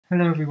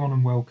Hello everyone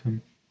and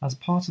welcome. As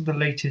part of the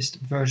latest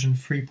version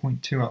 3.2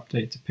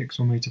 update to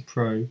Pixelmator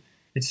Pro,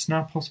 it's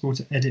now possible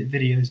to edit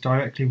videos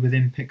directly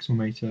within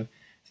Pixelmator,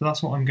 so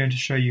that's what I'm going to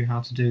show you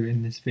how to do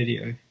in this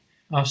video.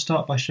 I'll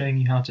start by showing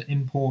you how to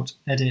import,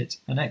 edit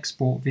and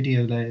export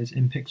video layers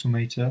in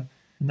Pixelmator,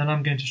 and then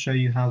I'm going to show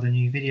you how the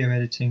new video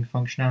editing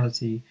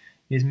functionality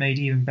is made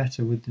even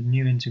better with the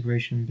new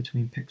integration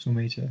between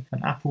Pixelmator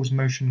and Apple's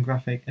motion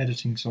graphic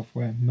editing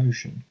software,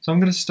 Motion. So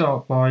I'm going to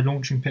start by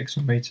launching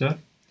Pixelmator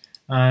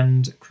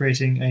and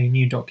creating a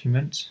new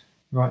document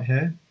right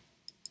here.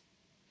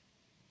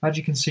 As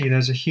you can see,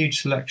 there's a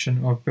huge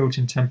selection of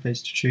built-in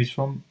templates to choose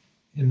from.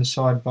 In the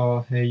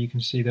sidebar here you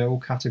can see they're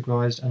all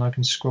categorized, and I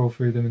can scroll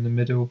through them in the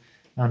middle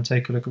and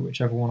take a look at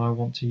whichever one I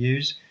want to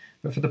use.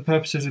 But for the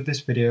purposes of this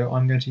video,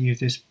 I'm going to use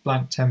this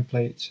blank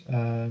template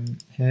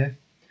here,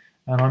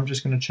 and I'm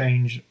just going to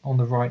change on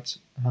the right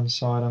hand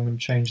side, I'm going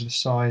to change the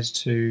size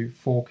to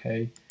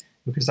 4K,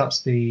 because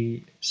that's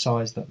the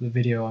size that the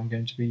video I'm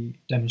going to be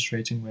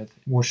demonstrating with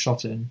was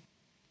shot in.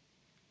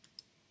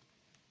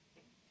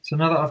 So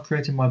now that I've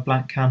created my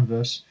blank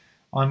canvas,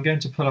 I'm going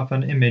to pull up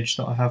an image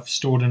that I have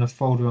stored in a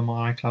folder on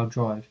my iCloud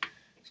drive.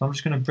 So I'm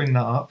just going to bring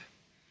that up,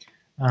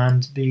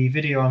 and the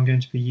video I'm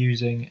going to be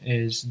using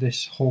is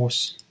this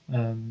horse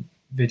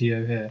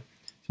video here.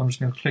 So I'm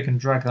just going to click and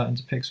drag that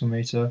into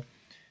Pixelmator,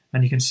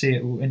 and you can see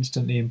it will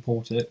instantly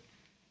import it.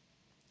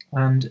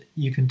 And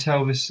you can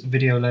tell this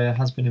video layer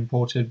has been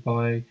imported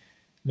by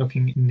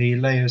looking in the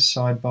layers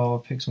sidebar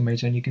of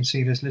Pixelmator, and you can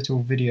see this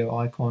little video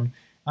icon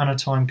and a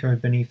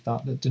timecode beneath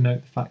that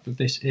denote the fact that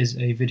this is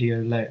a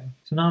video layer.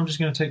 So now I'm just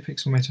going to take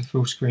Pixelmator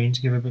full screen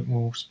to give a bit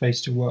more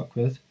space to work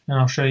with, and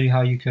I'll show you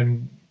how you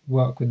can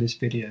work with this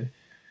video.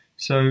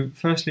 So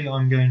firstly,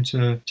 I'm going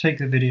to take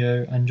the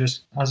video and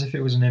just, as if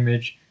it was an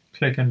image,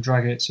 click and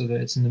drag it so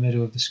that it's in the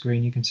middle of the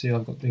screen. You can see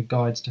I've got the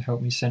guides to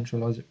help me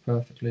centralize it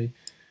perfectly,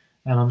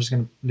 and I'm just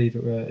going to leave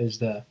it where it is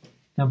there.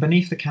 Now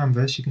beneath the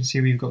canvas you can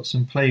see we've got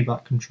some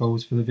playback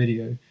controls for the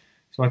video.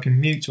 So I can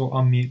mute or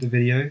unmute the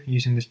video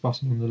using this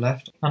button on the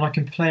left, and I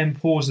can play and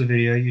pause the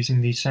video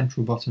using the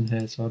central button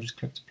here. So I'll just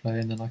click to play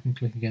and then I can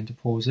click again to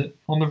pause it.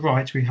 On the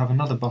right we have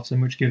another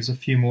button which gives a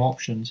few more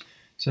options.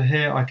 So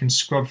here I can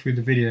scrub through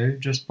the video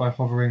just by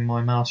hovering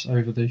my mouse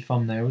over the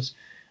thumbnails,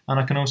 and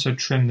I can also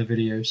trim the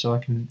video, so I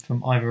can,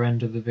 from either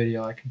end of the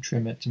video, I can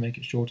trim it to make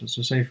it shorter.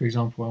 So say for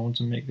example I want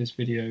to make this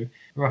video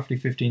roughly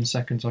 15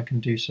 seconds, I can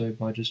do so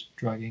by just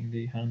dragging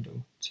the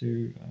handle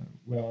to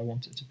where I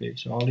want it to be.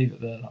 So I'll leave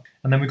it there.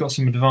 And then we've got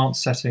some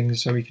advanced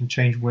settings, so we can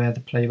change where the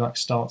playback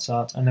starts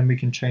at, and then we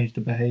can change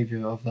the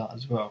behavior of that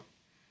as well.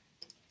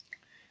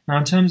 Now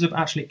in terms of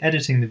actually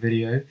editing the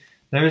video,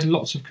 there is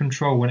lots of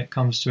control when it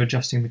comes to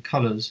adjusting the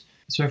colors.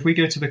 So if we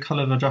go to the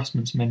Color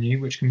Adjustments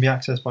menu, which can be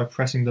accessed by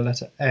pressing the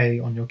letter A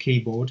on your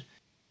keyboard,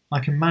 I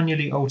can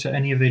manually alter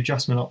any of the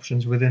adjustment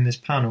options within this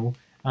panel,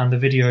 and the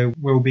video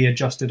will be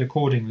adjusted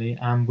accordingly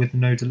and with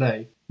no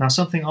delay. Now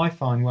something I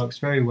find works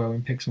very well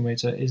in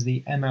Pixelmator is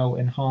the ML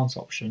Enhance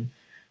option,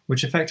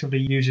 which effectively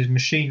uses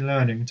machine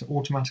learning to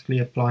automatically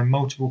apply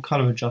multiple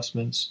color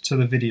adjustments to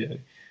the video,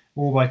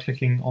 all by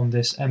clicking on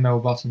this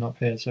ML button up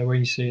here. So where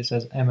you see it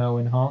says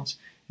ML Enhance,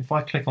 if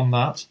I click on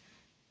that,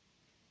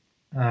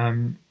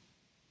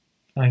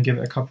 and give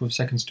it a couple of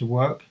seconds to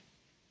work,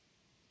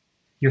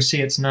 you'll see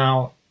it's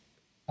now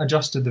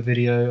adjusted the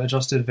video,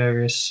 adjusted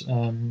various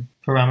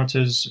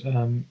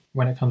parameters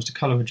when it comes to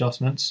color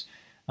adjustments.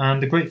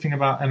 And the great thing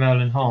about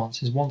ML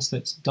Enhance is once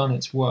it's done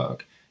its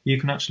work, you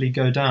can actually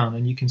go down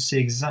and you can see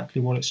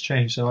exactly what it's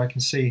changed. So I can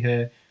see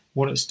here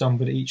what it's done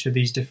with each of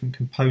these different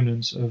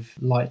components of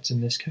light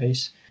in this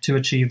case to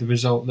achieve the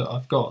result that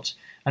I've got.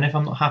 And if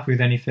I'm not happy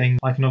with anything,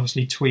 I can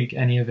obviously tweak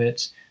any of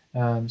it.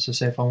 So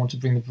say if I want to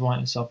bring the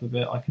brightness up a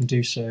bit, I can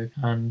do so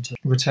and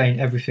retain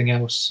everything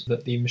else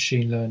that the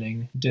machine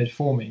learning did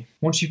for me.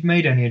 Once you've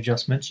made any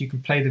adjustments, you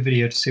can play the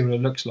video to see what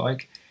it looks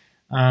like,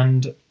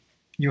 and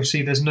you'll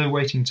see there's no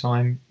waiting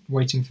time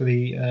waiting for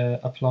the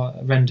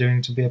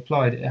rendering to be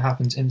applied. It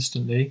happens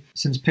instantly,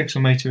 since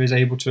Pixelmator is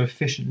able to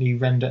efficiently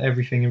render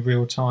everything in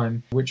real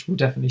time, which will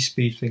definitely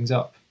speed things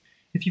up.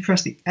 If you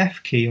press the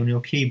F key on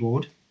your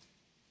keyboard,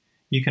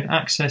 you can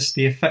access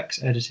the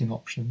effects editing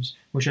options,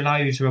 which allow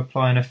you to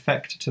apply an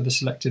effect to the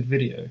selected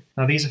video.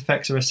 Now these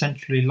effects are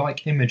essentially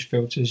like image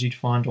filters you'd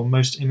find on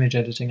most image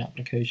editing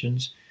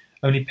applications,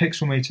 only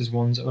Pixelmator's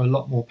ones are a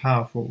lot more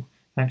powerful,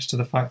 thanks to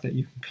the fact that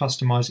you can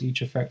customize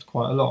each effect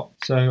quite a lot.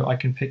 So I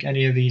can pick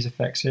any of these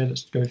effects here.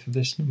 Let's go for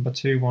this number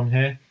 2 one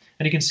here,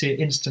 and you can see it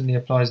instantly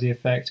applies the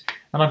effect,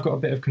 and I've got a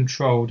bit of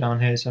control down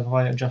here, so if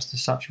I adjust the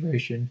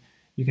saturation,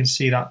 you can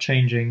see that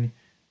changing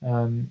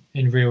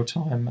in real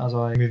time as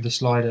I move the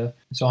slider,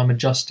 so I'm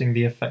adjusting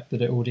the effect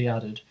that it already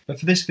added. But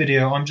for this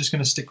video I'm just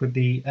going to stick with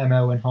the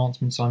ML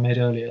enhancements I made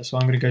earlier, so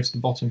I'm going to go to the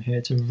bottom here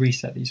to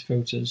reset these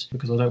filters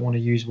because I don't want to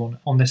use one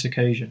on this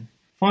occasion.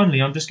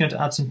 Finally, I'm just going to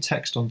add some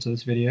text onto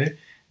this video.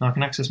 Now I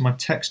can access my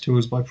text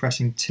tools by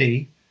pressing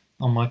T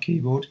on my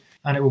keyboard,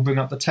 and it will bring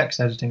up the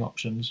text editing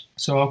options.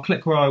 So I'll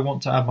click where I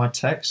want to add my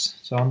text,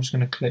 so I'm just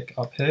going to click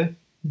up here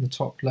in the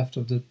top left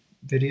of the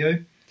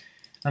video,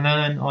 And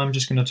then I'm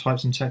just going to type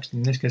some text.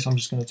 In this case, I'm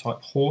just going to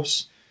type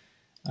horse.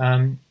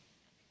 And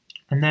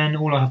then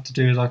all I have to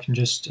do is I can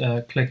just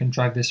click and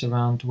drag this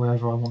around to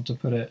wherever I want to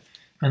put it.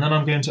 And then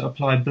I'm going to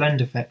apply blend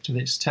effect to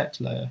this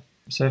text layer.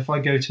 So if I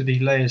go to the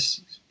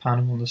layers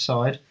panel on the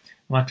side,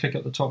 and I click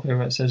at the top here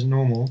where it says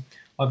normal,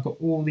 I've got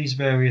all these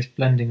various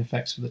blending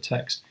effects for the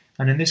text.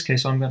 And in this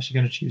case, I'm actually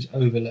going to choose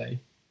overlay.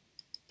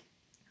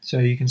 So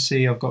you can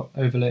see I've got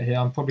overlay here.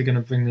 I'm probably going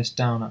to bring this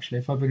down actually.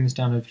 If I bring this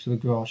down over to the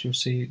grass, you'll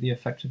see the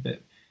effect a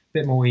bit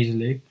more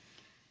easily.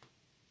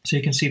 So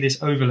you can see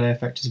this overlay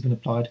effect has been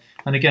applied.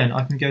 And again,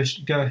 I can go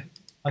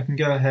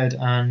ahead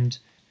and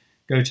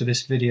go to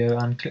this video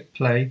and click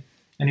play.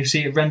 And you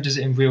see it renders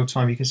it in real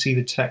time. You can see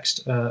the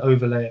text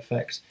overlay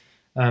effect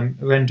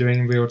rendering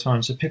in real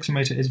time. So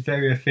Pixelmator is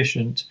very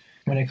efficient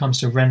when it comes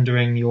to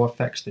rendering your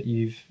effects that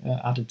you've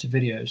added to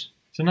videos.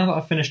 So now that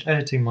I've finished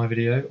editing my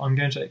video, I'm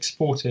going to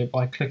export it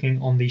by clicking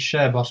on the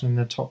share button in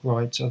the top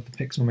right of the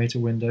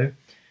Pixelmator window.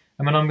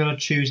 And then I'm going to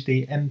choose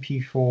the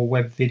MP4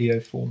 web video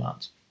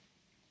format.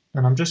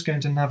 And I'm just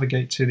going to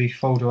navigate to the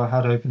folder I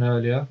had open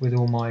earlier with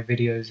all my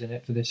videos in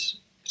it for this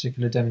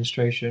particular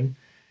demonstration.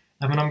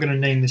 And then I'm going to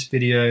name this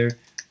video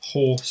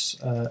Horse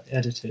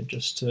Edited,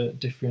 just to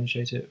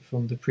differentiate it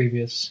from the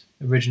previous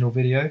original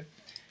video.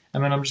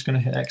 And then I'm just going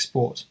to hit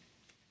export.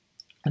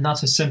 And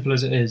that's as simple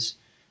as it is.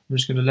 I'm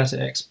just going to let it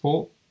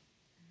export.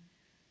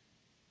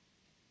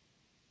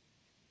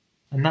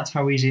 And that's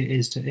how easy it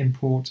is to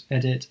import,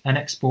 edit and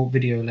export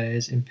video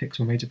layers in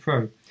Pixelmator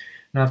Pro.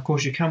 Now of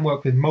course you can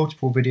work with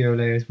multiple video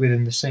layers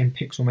within the same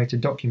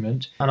Pixelmator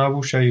document, and I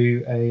will show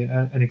you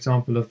an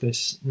example of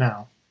this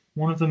now.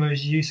 One of the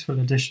most useful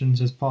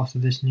additions as part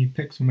of this new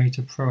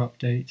Pixelmator Pro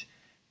update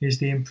is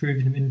the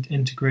improved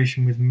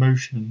integration with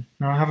motion.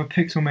 Now I have a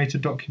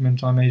Pixelmator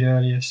document I made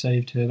earlier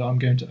saved here that I'm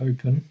going to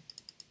open.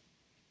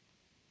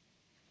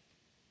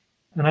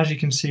 And as you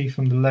can see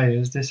from the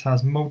layers, this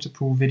has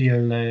multiple video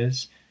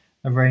layers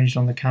arranged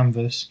on the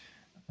canvas,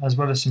 as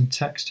well as some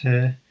text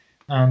here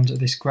and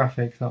this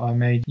graphic that I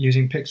made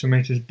using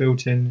Pixelmator's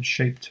built-in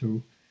shape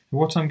tool.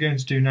 What I'm going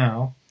to do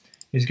now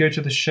is go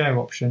to the share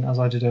option as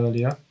I did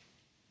earlier,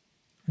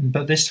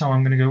 but this time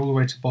I'm going to go all the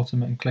way to the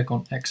bottom and click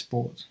on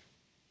export.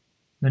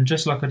 Then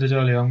just like I did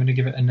earlier, I'm going to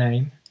give it a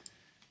name.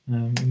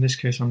 In this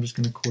case I'm just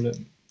going to call it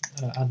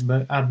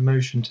add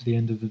motion to the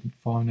end of the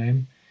file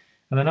name.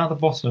 And then at the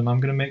bottom, I'm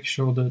going to make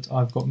sure that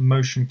I've got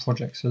motion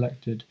project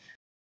selected.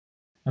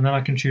 And then I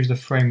can choose the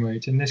frame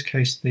rate. In this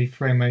case, the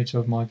frame rate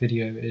of my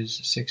video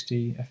is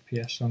 60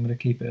 FPS, so I'm going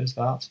to keep it as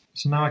that.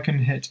 So now I can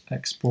hit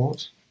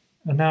export.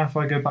 And now if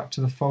I go back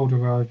to the folder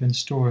where I've been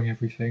storing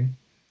everything,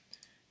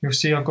 you'll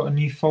see I've got a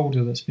new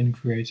folder that's been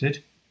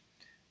created.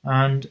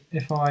 And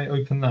if I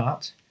open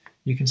that,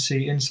 you can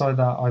see inside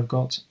that I've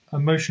got a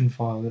motion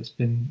file that's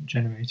been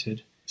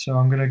generated. So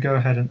I'm going to go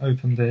ahead and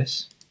open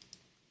this.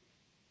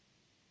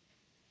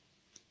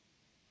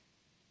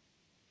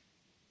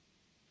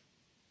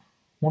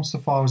 Once the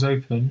file is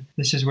open,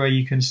 this is where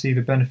you can see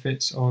the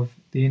benefits of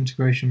the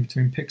integration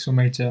between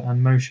Pixelmator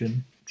and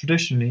Motion.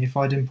 Traditionally, if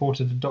I'd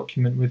imported a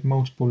document with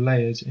multiple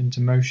layers into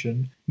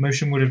Motion,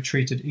 Motion would have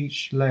treated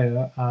each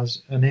layer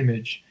as an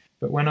image.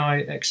 But when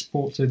I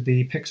exported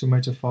the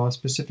Pixelmator file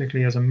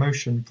specifically as a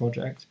Motion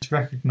project, it's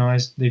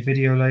recognised the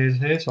video layers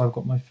here. So I've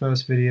got my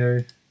first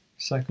video,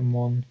 second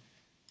one,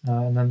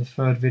 and then the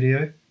third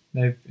video.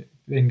 They've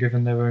been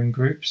given their own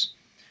groups.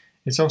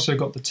 It's also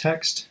got the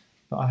text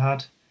that I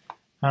had,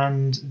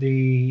 and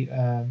the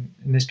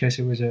in this case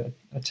it was a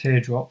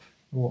teardrop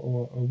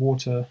or a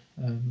water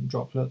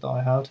droplet that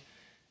I had.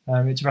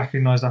 It's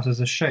recognised that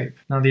as a shape.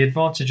 Now the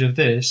advantage of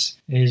this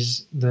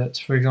is that,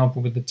 for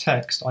example, with the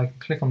text, I can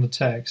click on the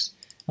text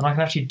and I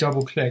can actually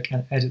double click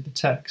and edit the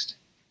text.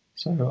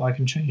 So I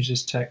can change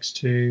this text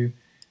to,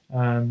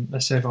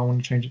 let's say if I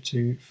want to change it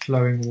to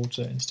flowing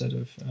water instead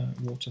of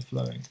water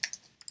flowing.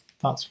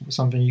 That's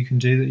something you can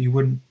do that you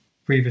wouldn't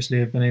previously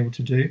have been able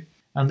to do.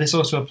 And this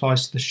also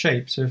applies to the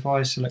shape. So if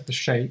I select the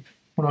shape,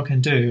 what I can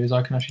do is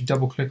I can actually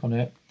double click on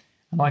it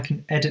and I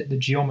can edit the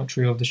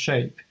geometry of the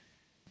shape.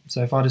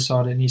 So if I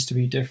decide it needs to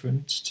be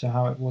different to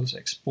how it was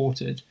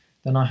exported,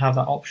 then I have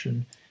that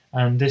option.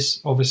 And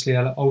this obviously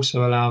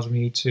also allows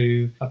me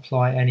to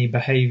apply any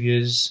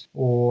behaviors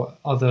or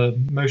other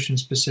motion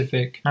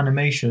specific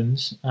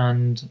animations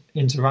and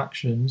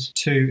interactions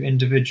to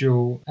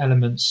individual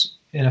elements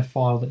in a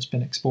file that's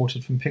been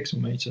exported from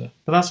Pixelmator.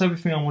 But that's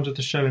everything I wanted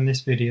to show in this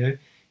video.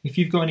 If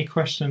you've got any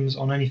questions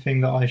on anything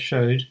that I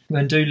showed,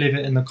 then do leave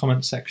it in the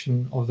comment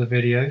section of the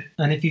video.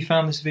 And if you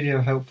found this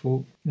video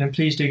helpful, then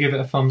please do give it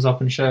a thumbs up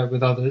and share it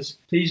with others.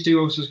 Please do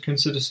also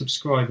consider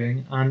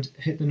subscribing and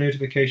hit the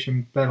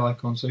notification bell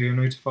icon so you're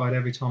notified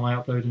every time I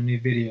upload a new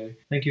video.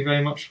 Thank you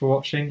very much for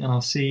watching, and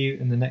I'll see you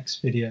in the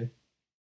next video.